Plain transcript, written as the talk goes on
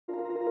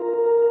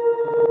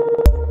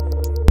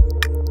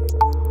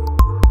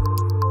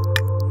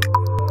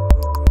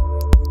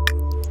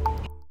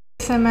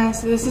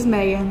DSMS, this is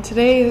Megan.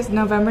 Today is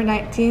November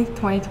 19th,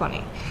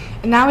 2020.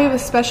 And now we have a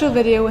special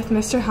video with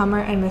Mr. Hummer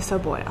and Miss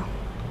O'Boyle.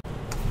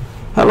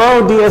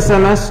 Hello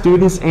DSMS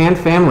students and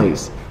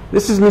families.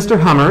 This is Mr.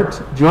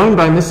 Hummert, joined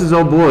by Mrs.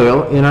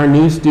 O'Boyle in our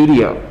new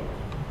studio.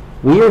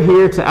 We are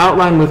here to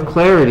outline with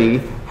clarity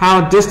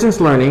how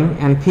distance learning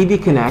and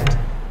PB Connect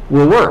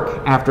will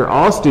work after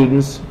all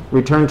students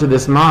return to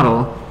this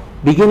model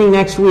beginning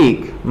next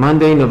week,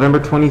 Monday,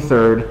 November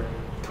 23rd,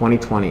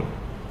 2020.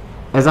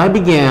 As I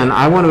begin,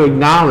 I want to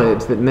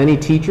acknowledge that many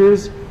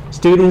teachers,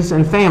 students,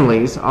 and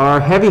families are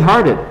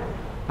heavy-hearted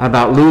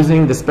about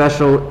losing the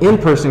special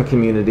in-person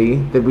community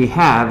that we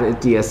have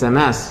at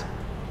DSMS.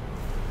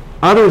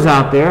 Others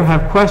out there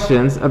have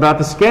questions about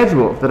the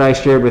schedule that I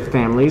shared with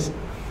families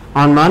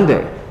on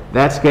Monday.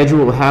 That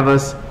schedule will have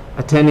us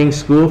attending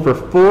school for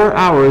 4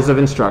 hours of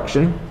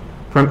instruction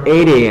from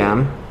 8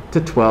 a.m. to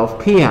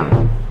 12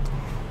 p.m.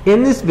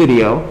 In this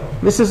video,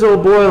 Mrs.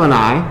 O'Boyle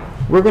and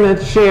we're going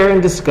to share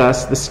and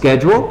discuss the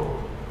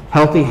schedule,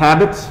 healthy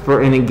habits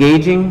for an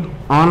engaging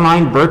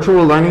online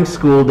virtual learning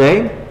school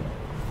day,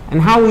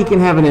 and how we can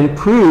have an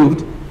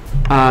improved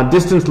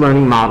distance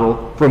learning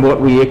model from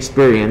what we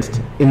experienced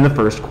in the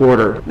first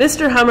quarter.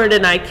 Mr. Hummert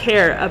and I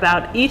care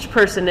about each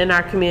person in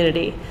our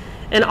community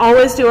and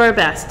always do our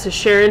best to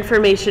share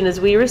information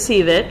as we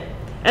receive it,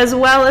 as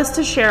well as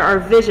to share our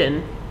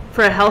vision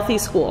for a healthy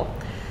school.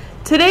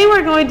 Today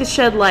we're going to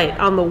shed light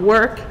on the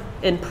work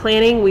and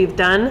planning we've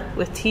done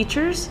with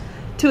teachers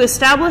to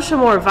establish a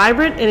more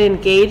vibrant and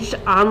engaged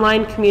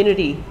online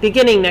community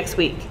beginning next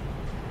week.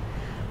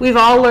 We've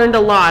all learned a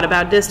lot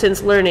about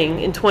distance learning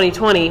in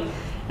 2020,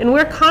 and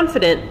we're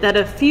confident that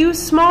a few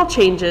small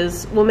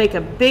changes will make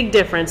a big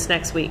difference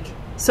next week.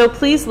 So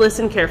please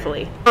listen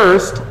carefully.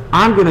 First,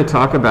 I'm going to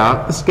talk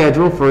about the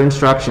schedule for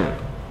instruction.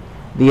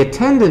 The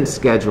attendance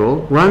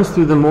schedule runs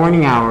through the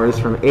morning hours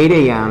from 8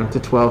 a.m. to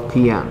 12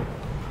 p.m.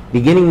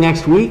 Beginning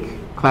next week,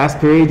 class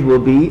periods will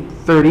be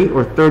 30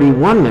 or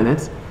 31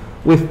 minutes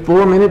with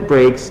 4-minute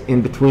breaks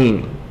in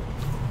between.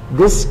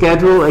 This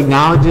schedule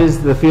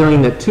acknowledges the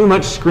feeling that too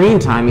much screen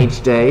time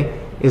each day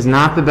is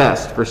not the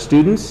best for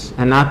students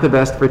and not the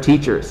best for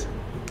teachers.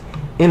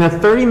 In a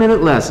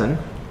 30-minute lesson,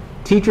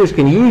 teachers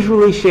can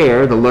usually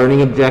share the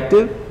learning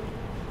objective,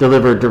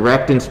 deliver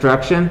direct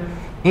instruction,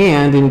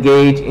 and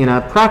engage in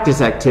a practice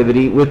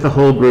activity with the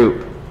whole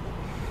group.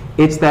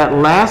 It's that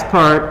last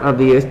part of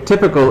the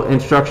typical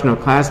instructional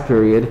class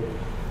period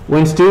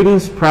when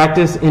students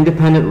practice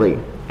independently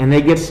and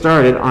they get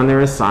started on their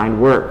assigned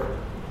work.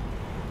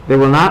 There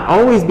will not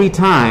always be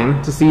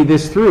time to see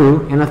this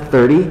through in a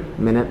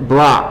 30-minute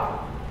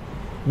block.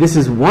 This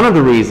is one of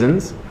the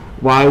reasons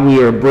why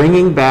we are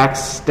bringing back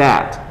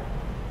STAT.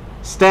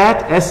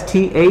 STAT,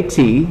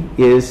 S-T-A-T,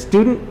 is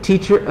Student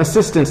Teacher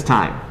Assistance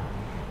Time.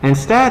 And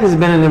STAT has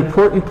been an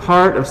important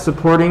part of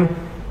supporting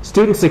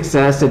student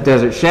success at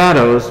Desert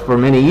Shadows for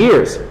many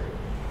years.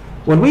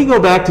 When we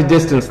go back to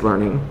distance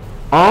learning,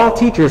 all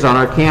teachers on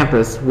our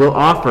campus will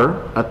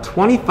offer a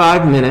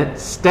 25-minute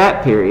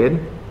STAT period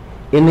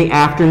in the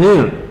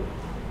afternoon.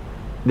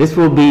 This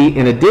will be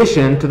in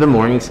addition to the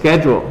morning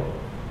schedule.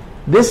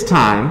 This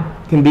time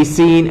can be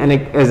seen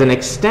as an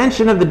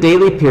extension of the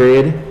daily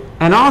period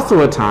and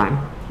also a time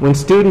when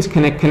students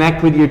can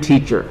connect with your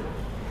teacher.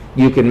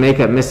 You can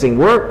make up missing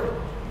work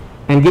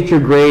and get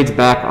your grades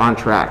back on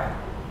track.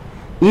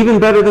 Even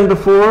better than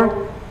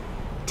before,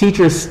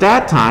 teachers'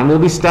 STAT time will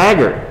be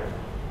staggered,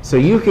 so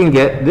you can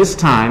get this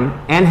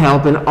time and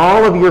help in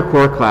all of your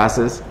core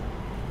classes,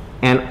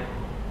 and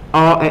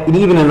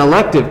even an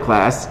elective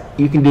class,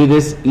 you can do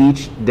this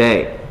each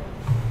day.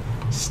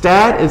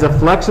 STAT is a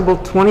flexible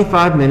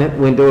 25-minute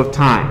window of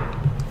time.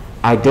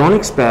 I don't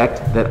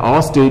expect that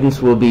all students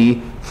will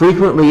be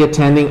frequently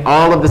attending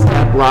all of the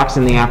STAT blocks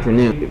in the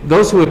afternoon.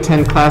 Those who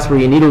attend class where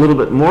you need a little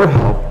bit more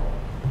help,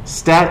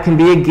 STAT can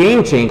be a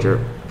game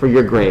changer for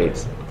your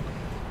grades.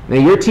 Now,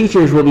 your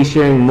teachers will be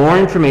sharing more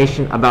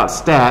information about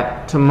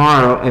STAT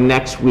tomorrow and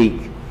next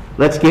week.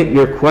 Let's get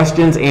your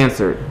questions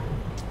answered.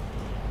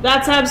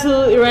 That's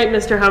absolutely right,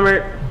 Mr.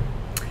 Hummert.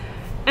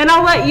 And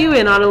I'll let you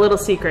in on a little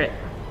secret.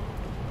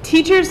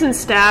 Teachers and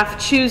staff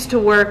choose to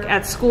work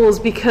at schools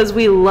because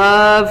we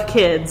love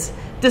kids,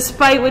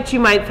 despite what you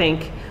might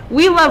think.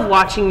 We love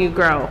watching you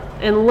grow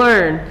and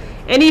learn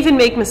and even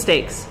make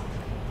mistakes.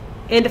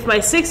 And if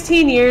my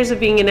 16 years of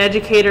being an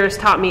educator has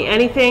taught me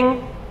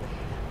anything,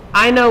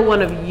 I know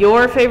one of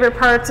your favorite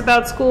parts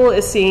about school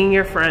is seeing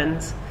your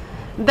friends.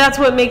 That's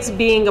what makes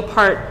being a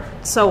part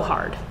so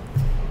hard.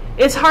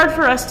 It's hard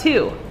for us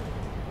too.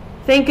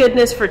 Thank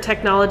goodness for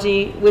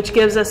technology, which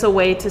gives us a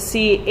way to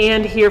see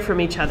and hear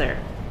from each other.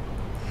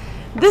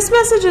 This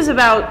message is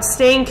about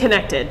staying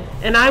connected,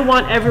 and I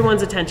want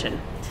everyone's attention.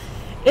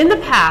 In the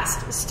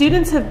past,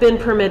 students have been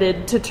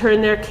permitted to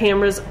turn their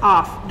cameras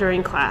off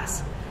during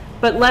class.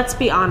 But let's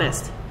be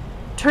honest,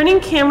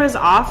 turning cameras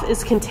off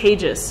is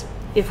contagious.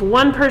 If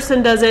one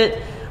person does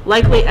it,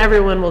 likely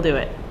everyone will do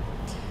it.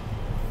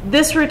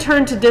 This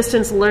return to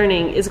distance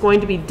learning is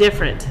going to be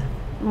different,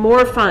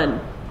 more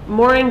fun,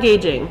 more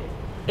engaging,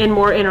 and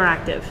more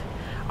interactive.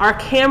 Our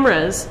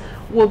cameras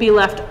will be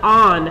left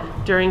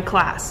on during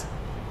class.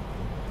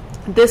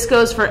 This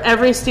goes for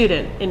every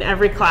student in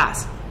every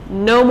class.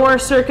 No more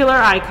circular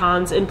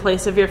icons in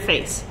place of your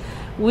face.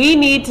 We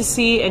need to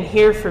see and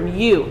hear from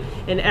you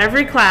in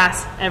every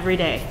class, every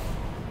day.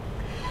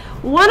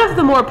 One of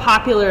the more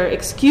popular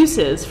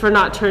excuses for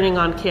not turning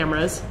on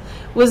cameras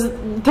was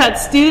that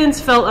students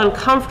felt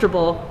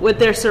uncomfortable with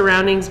their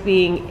surroundings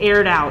being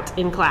aired out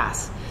in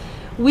class.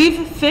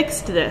 We've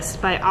fixed this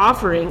by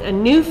offering a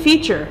new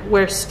feature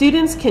where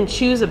students can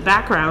choose a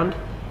background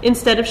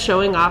instead of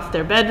showing off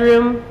their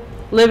bedroom,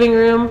 living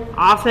room,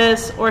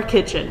 office, or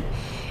kitchen.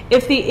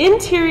 If the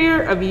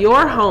interior of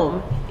your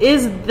home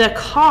is the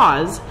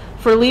cause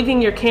for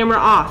leaving your camera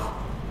off,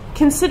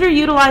 consider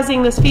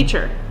utilizing this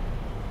feature.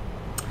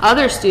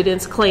 Other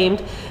students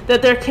claimed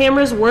that their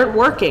cameras weren't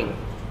working.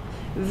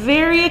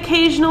 Very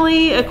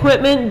occasionally,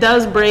 equipment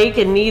does break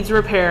and needs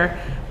repair,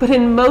 but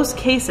in most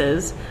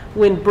cases,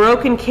 when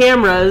broken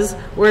cameras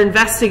were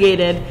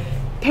investigated,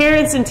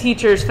 parents and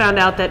teachers found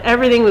out that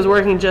everything was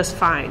working just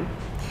fine.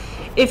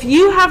 If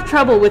you have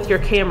trouble with your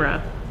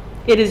camera,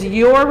 it is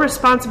your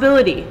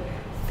responsibility.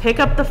 Pick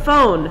up the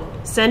phone,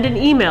 send an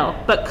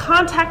email, but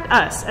contact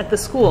us at the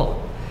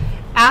school.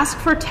 Ask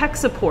for tech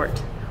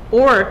support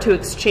or to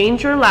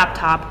exchange your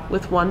laptop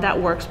with one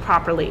that works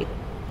properly.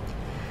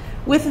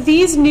 With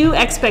these new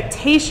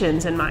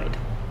expectations in mind,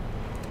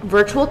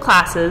 virtual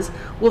classes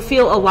will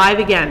feel alive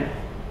again,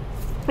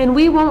 and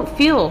we won't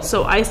feel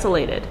so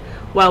isolated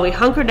while we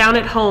hunker down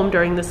at home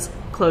during this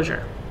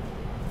closure.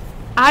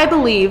 I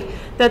believe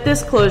that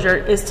this closure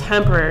is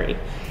temporary.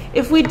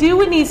 If we do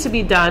what needs to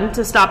be done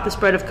to stop the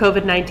spread of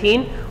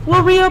COVID-19,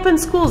 we'll reopen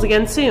schools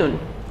again soon.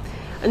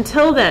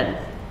 Until then,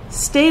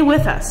 stay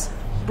with us.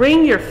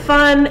 Bring your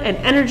fun and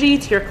energy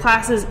to your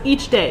classes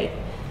each day.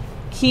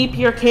 Keep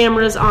your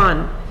cameras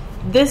on.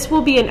 This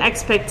will be an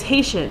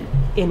expectation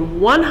in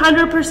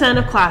 100%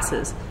 of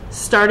classes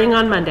starting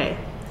on Monday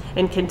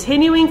and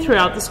continuing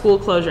throughout the school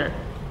closure.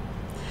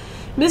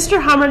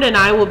 Mr. Hummert and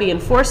I will be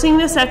enforcing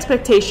this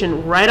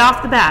expectation right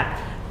off the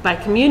bat by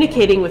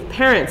communicating with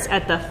parents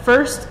at the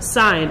first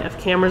sign of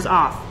cameras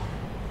off.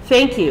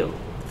 Thank you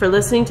for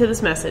listening to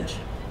this message.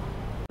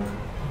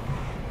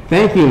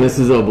 Thank you,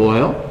 Mrs.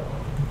 O'Boyle.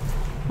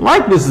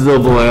 Like Mrs.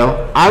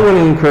 O'Boyle, I want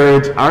to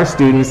encourage our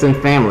students and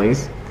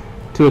families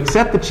to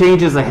accept the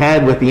changes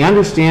ahead with the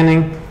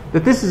understanding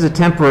that this is a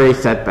temporary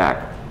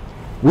setback.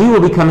 We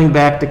will be coming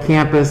back to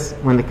campus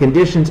when the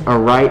conditions are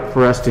right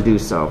for us to do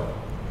so.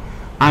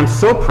 I'm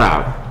so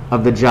proud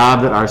of the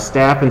job that our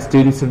staff and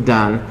students have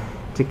done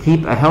to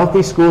keep a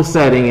healthy school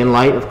setting in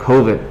light of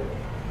COVID.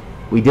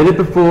 We did it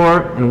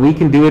before, and we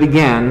can do it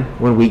again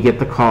when we get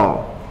the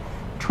call.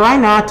 Try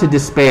not to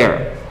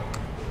despair.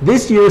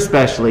 This year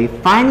especially,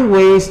 finding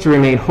ways to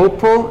remain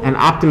hopeful and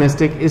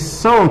optimistic is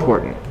so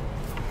important.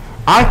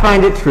 I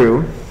find it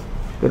true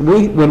that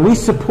when we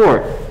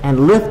support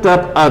and lift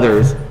up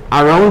others,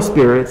 our own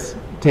spirits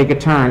take a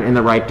turn in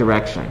the right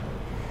direction.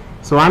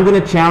 So I'm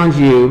going to challenge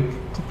you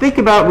to think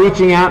about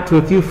reaching out to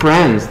a few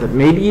friends that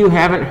maybe you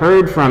haven't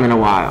heard from in a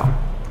while.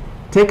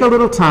 Take a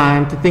little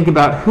time to think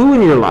about who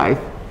in your life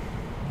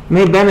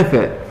may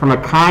benefit from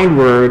a kind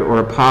word or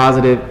a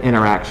positive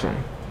interaction.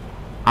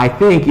 I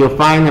think you'll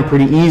find them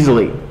pretty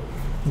easily.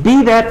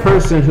 Be that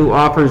person who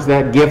offers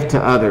that gift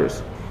to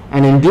others,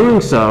 and in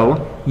doing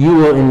so, you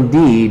will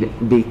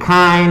indeed be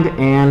kind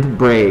and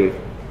brave.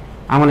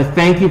 I want to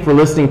thank you for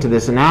listening to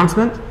this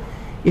announcement.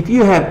 If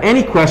you have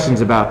any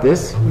questions about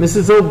this,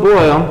 Mrs.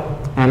 O'Boyle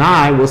and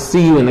I will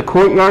see you in the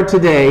courtyard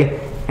today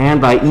and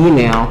by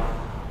email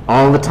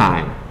all the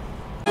time.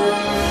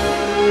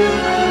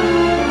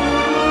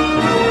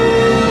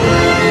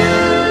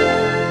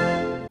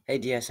 Hey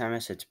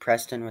DSMS, it's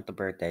Preston with the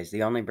birthdays.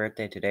 The only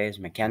birthday today is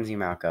Mackenzie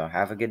Malco.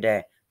 Have a good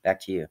day.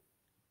 Back to you.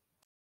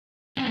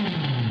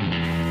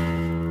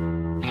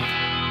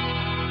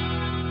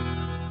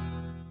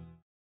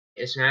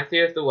 It's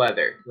Matthew with the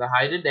weather. The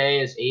high today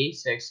is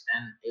 86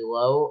 and a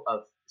low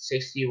of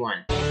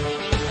 61.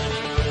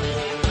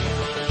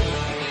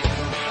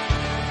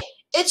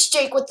 It's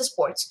Jake with the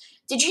sports.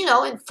 Did you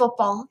know in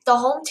football, the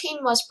home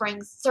team must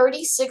bring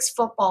 36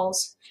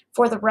 footballs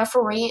for the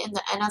referee in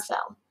the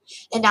NFL?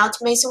 And now to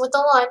Mason with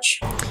the lunch.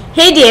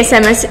 Hey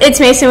DSMS, it's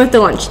Mason with the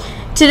lunch.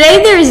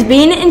 Today there is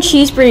bean and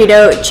cheese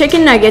burrito,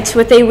 chicken nuggets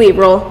with a wheat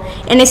roll,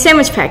 and a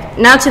sandwich pack.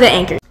 Now to the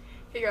anchor.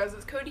 Hey guys,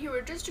 it's Cody here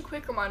with just a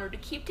quick reminder to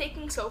keep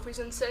taking selfies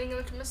and sending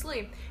them to Miss Lee.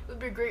 It would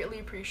be greatly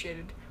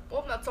appreciated.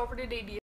 Well, that's all for today,